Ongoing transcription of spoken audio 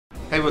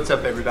Hey, what's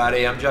up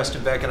everybody? I'm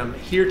Justin Beck and I'm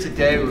here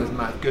today with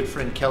my good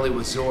friend Kelly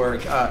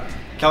Wieczorek.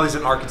 Kelly's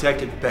an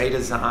architect at Bay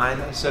Design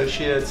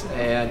Associates,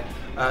 and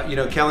you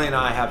know, Kelly and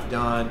I have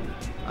done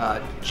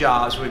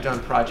jobs. We've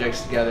done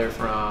projects together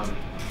from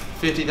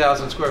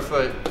 50,000 square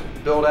foot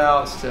build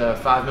outs to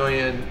 $5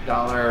 million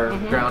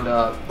ground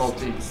up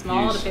multi-use.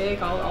 Small to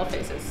big, all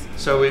phases.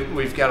 So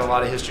we've got a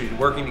lot of history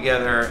working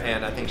together,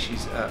 and I think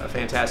she's a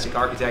fantastic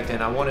architect,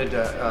 and I wanted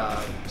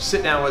to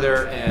sit down with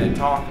her and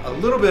talk a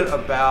little bit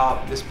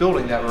about this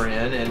building that we're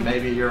in and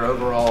maybe your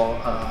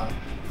overall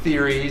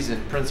theories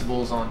and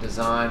principles on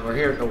design. We're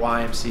here at the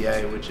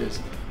YMCA, which is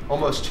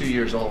almost 2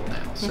 years old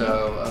now,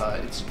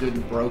 so it's good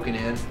and broken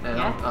in now.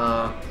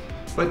 Yeah.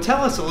 But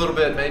tell us a little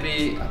bit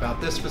maybe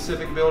about this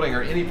specific building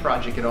or any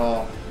project at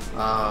all.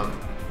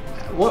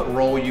 What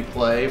role you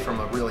play from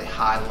a really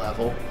high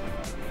level?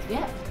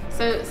 Yeah,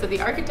 so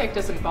the architect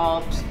is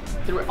involved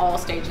through all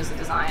stages of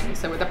design.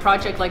 So with a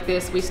project like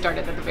this, we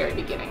started at the very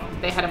beginning.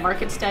 They had a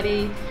market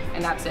study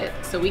and that's it.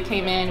 So we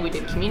came in, we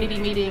did community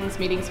meetings,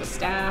 meetings with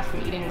staff,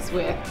 meetings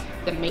with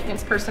the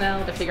maintenance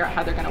personnel to figure out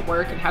how they're gonna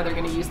work and how they're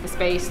gonna use the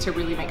space to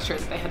really make sure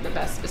that they had the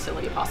best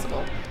facility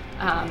possible.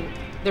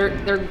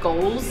 Their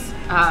goals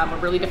were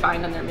really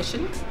defined on their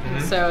mission,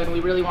 and we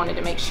really wanted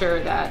to make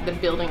sure that the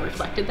building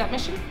reflected that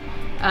mission.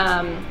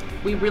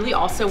 We really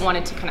also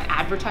wanted to kind of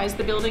advertise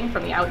the building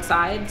from the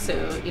outside. So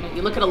you know,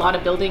 you look at a lot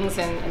of buildings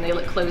and they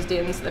look closed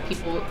in so that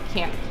people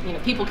can't,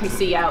 people can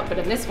see out. But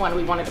in this one,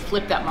 we wanted to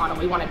flip that model.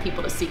 We wanted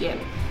people to see in.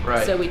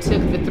 Right. So we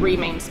took the three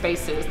main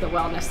spaces: the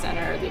wellness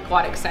center, the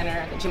aquatic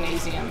center, the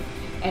gymnasium,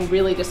 and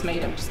really just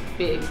made them just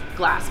big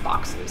glass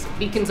boxes,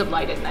 beacons of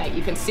light at night.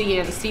 You can see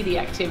in, see the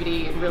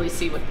activity, and really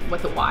see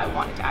what the Y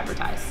wanted to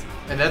advertise.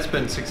 And that's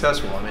been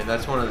successful. I mean,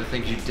 that's one of the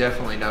things you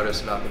definitely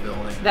notice about the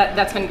building.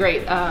 That's been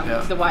great.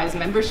 The Y's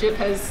membership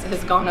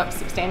has gone up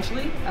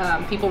substantially.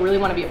 People really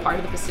want to be a part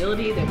of the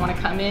facility. They want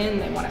to come in,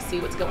 they want to see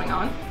what's going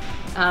on.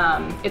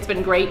 It's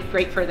been great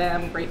for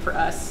them, great for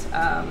us.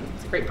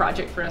 It's a great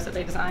project for us at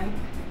Bay Design.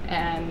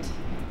 And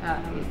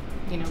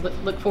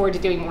look forward to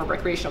doing more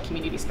recreational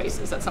community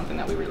spaces. That's something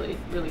that we really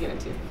get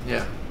into.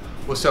 Yeah.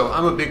 Well, so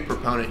I'm a big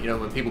proponent,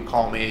 when people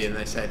call me and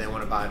they say they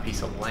want to buy a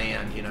piece of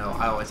land,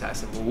 I always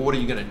ask them, well, what are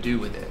you going to do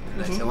with it?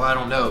 And they say, well, I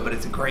don't know, but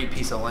it's a great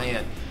piece of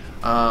land.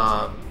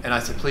 And I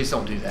said, please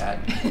don't do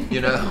that.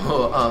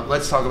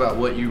 Let's talk about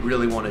what you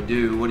really want to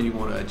do. What do you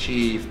want to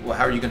achieve? Well,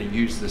 how are you going to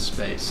use this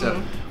space? So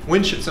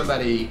when should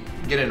somebody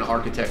get an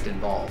architect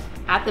involved?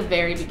 At the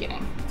very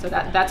beginning. So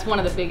that's one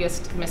of the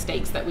biggest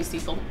mistakes that we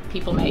see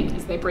people make,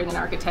 is they bring an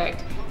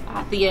architect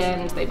at the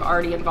end. They've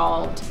already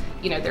involved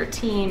their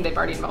team, they've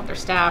already involved their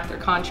staff, their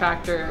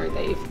contractor.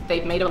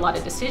 They've made a lot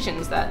of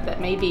decisions that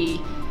may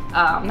be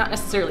not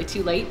necessarily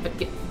too late, but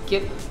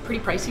get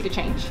pretty pricey to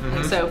change.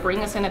 And so bring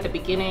us in at the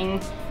beginning.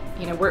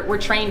 We're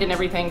trained in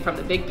everything from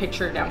the big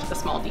picture down to the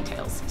small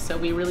details. So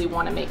we really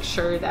want to make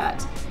sure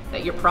that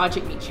your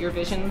project meets your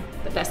vision.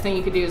 The best thing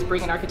you could do is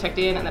bring an architect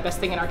in, and the best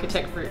thing an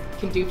architect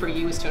can do for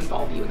you is to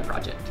involve you in the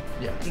project.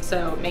 Yeah. And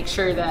so make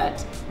sure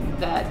that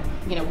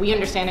we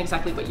understand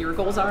exactly what your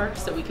goals are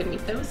so we can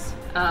meet those.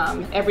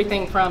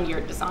 Everything from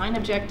your design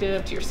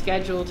objective to your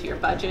schedule to your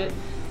budget,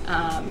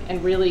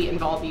 and really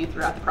involve you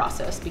throughout the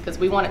process, because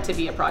we want it to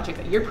be a project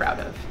that you're proud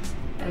of,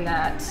 and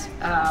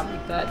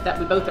that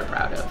we both are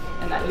proud of,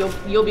 and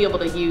that you'll be able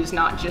to use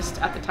not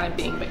just at the time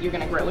being, but you're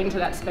going to grow into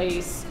that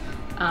space,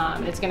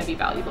 and it's going to be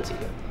valuable to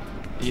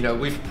you.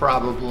 We've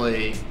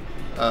probably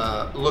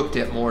looked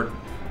at more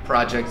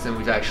projects than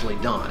we've actually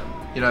done.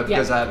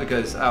 Because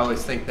I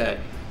always think that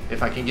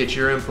if I can get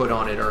your input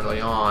on it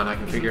early on, I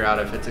can figure out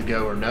if it's a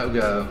go or no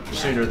go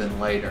sooner than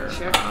later.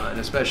 Sure. And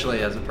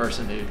especially as a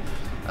person who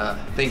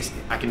thinks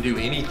I can do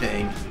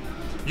anything,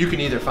 you can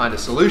either find a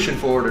solution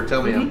for it or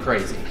tell me I'm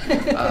crazy.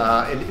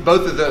 And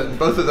both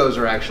of those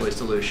are actually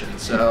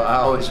solutions. So I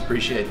always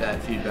appreciate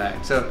that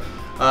feedback. So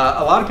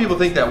a lot of people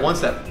think that once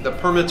the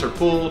permits are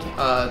pulled,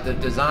 the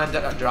design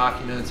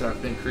documents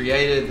have been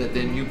created, that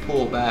then you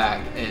pull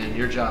back and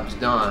your job's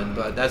done,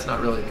 but that's not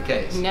really the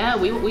case. No,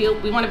 we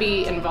want to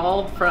be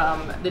involved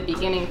from the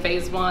beginning,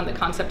 phase one, the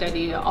concept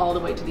idea, all the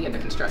way to the end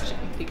of construction,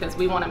 because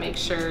we want to make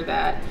sure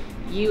that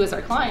you as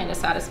our client is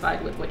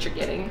satisfied with what you're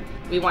getting.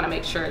 We want to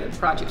make sure that the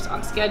project's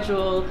on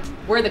schedule.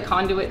 We're the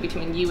conduit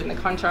between you and the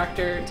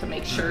contractor to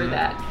make sure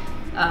that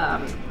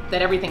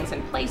everything's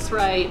in place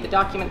right, the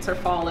documents are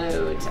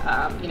followed.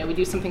 We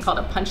do something called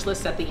a punch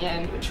list at the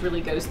end, which really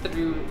goes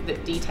through the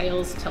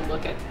details to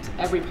look at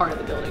every part of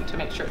the building to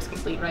make sure it's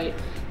complete right,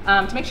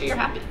 to make sure you're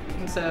happy.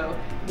 And so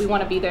we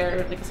want to be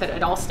there, like I said,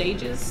 at all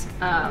stages.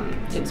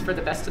 It's for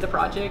the best of the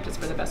project, it's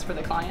for the best for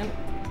the client.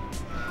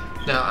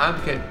 Now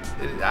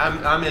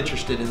I'm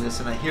interested in this,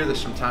 and I hear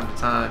this from time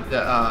to time.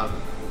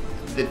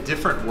 The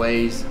different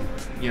ways,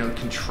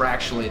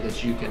 contractually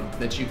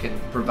that you can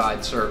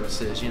provide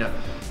services.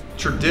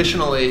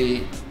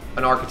 Traditionally,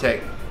 an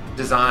architect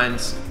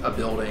designs a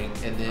building,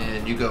 and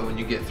then you go and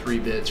you get 3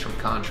 bids from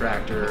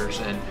contractors,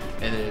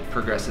 and it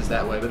progresses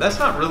that way. But that's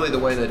not really the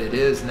way that it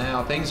is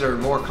now. Things are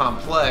more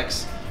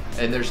complex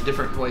and there's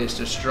different ways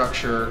to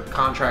structure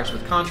contracts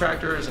with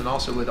contractors and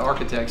also with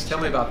architects. Tell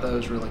me about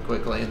those really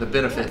quickly and the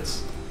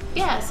benefits.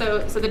 Yeah, so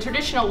the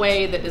traditional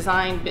way, the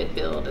design, bid,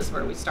 build is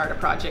where we start a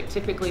project.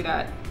 Typically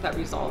that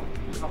revolves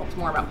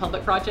more around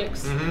public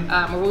projects,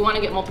 where we want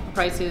to get multiple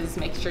prices,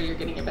 make sure you're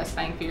getting your best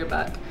bang for your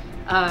buck.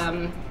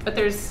 But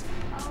there's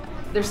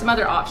some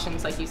other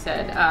options, like you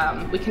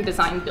said. We can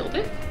design build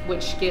it,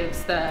 which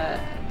gives the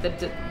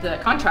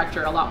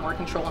contractor a lot more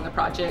control in the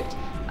project.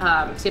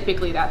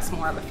 Typically that's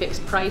more of a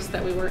fixed price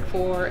that we work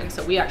for, and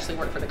so we actually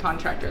work for the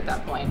contractor at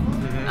that point.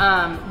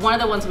 One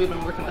of the ones we've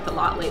been working with a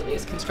lot lately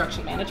is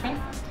construction management,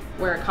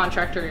 where a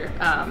contractor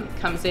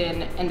comes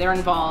in and they're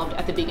involved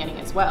at the beginning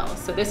as well.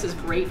 So this is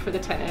great for the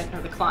tenant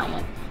or the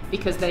client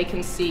because they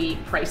can see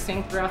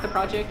pricing throughout the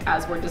project.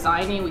 As we're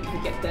designing, we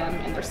can get them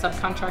and their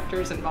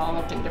subcontractors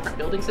involved in different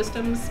building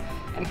systems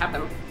and have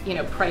them,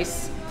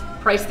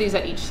 price these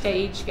at each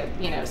stage,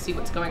 see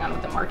what's going on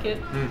with the market,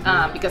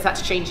 because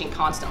that's changing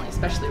constantly,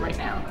 especially right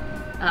now.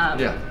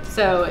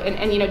 So,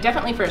 and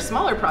definitely for a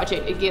smaller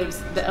project, it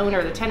gives the owner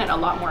or the tenant a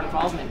lot more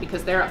involvement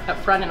because they're up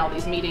front in all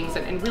these meetings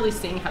and really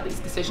seeing how these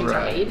decisions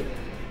are made.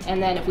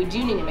 And then if we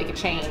do need to make a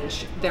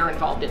change, they're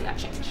involved in that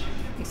change.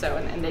 And so,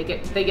 and they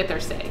get their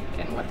say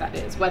in what that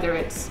is, whether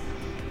it's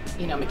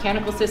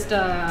mechanical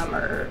system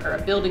or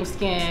a building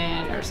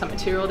skin or some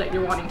material that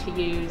you're wanting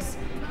to use.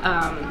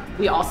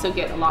 We also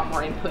get a lot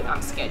more input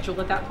on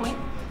schedule at that point.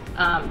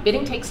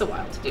 Bidding takes a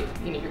while to do.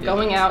 You're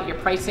going out, you're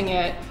pricing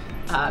it.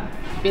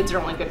 Bids are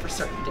only good for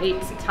certain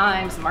dates and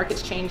times. The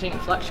market's changing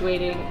and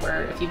fluctuating,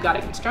 where if you've got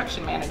a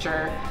construction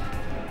manager,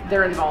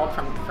 they're involved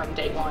from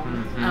day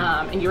one.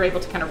 And you're able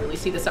to kind of really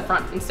see this up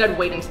front instead of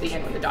waiting to the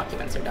end when the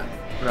documents are done.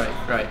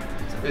 Right.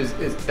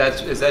 Is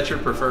that your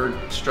preferred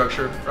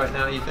structure right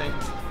now, you think?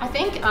 I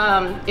think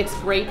it's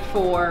great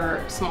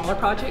for smaller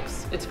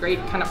projects. It's great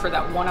kind of for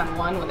that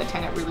one-on-one when the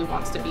tenant really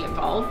wants to be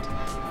involved.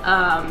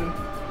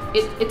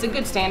 It's a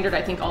good standard,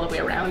 I think, all the way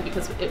around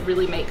because it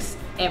really makes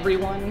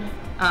everyone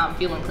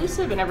feel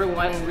inclusive and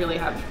everyone really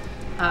have,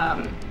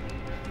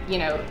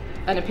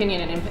 an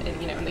opinion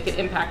and they can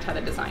impact how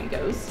the design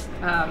goes.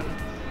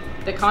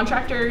 The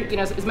contractor,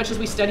 as much as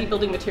we study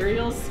building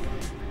materials,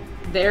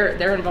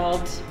 they're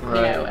involved,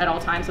 at all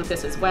times with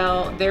this as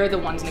well. They're the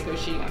ones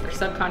negotiating with their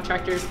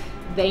subcontractors.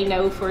 They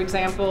know, for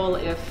example,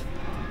 if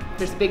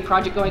there's a big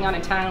project going on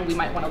in town, we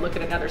might want to look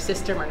at another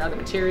system or another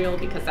material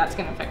because that's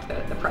going to affect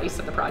the price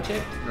of the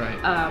project.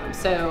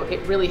 So it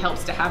really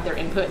helps to have their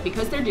input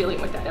because they're dealing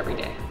with that every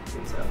day.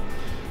 So.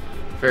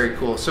 Very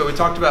cool. So we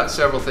talked about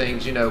several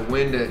things,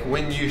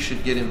 when you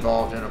should get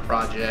involved in a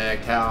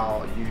project,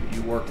 how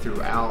you work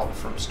throughout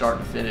from start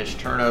to finish,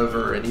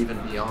 turnover and even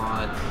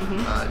beyond,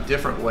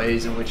 different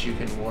ways in which you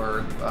can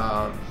work.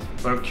 But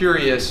I'm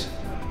curious,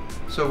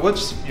 so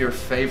what's your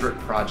favorite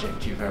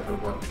project you've ever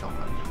worked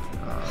on?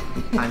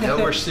 I know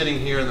we're sitting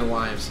here in the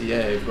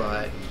YMCA,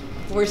 but...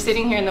 We're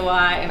sitting here in the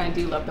Y, and I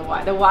do love the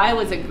Y. The Y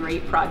was a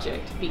great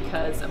project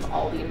because of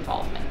all the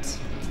involvement.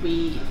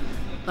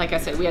 Like I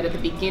said, we had at the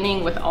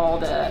beginning with all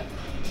the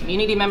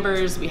community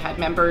members, we had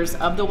members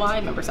of the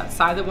Y, members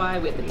outside the Y,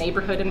 we had the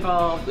neighborhood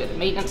involved, we had the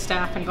maintenance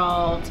staff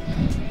involved,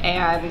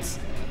 and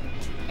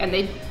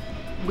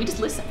we just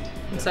listened.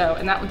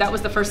 And that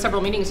was the first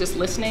several meetings, just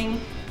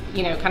listening,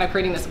 kind of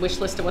creating this wish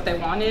list of what they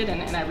wanted,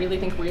 and I really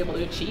think we were able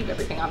to achieve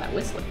everything on that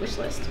wish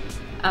list.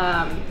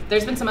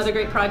 There's been some other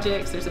great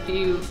projects. There's a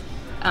few,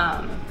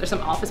 there's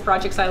some office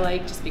projects I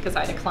like just because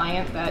I had a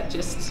client that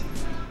just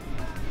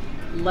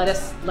let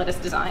us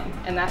design,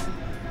 and that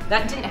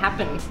didn't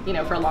happen,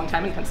 for a long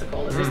time in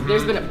Pensacola.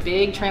 There's been a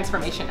big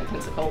transformation in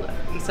Pensacola,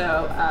 and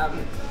so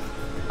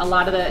a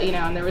lot of the,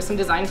 and there was some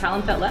design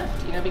talent that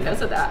left,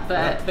 because of that.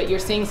 But you're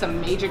seeing some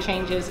major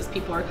changes as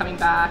people are coming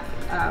back.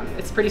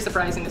 It's pretty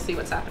surprising to see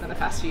what's happened in the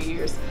past few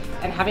years,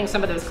 and having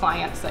some of those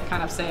clients that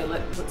kind of say,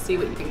 let's see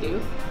what you can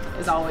do,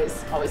 is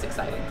always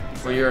exciting.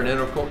 Well, you're an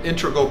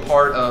integral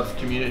part of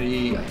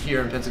community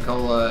here in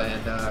Pensacola,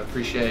 and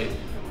appreciate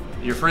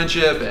your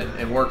friendship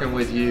and working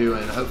with you,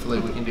 and hopefully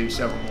we can do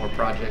several more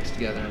projects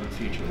together in the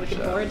future. Looking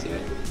forward to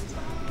it.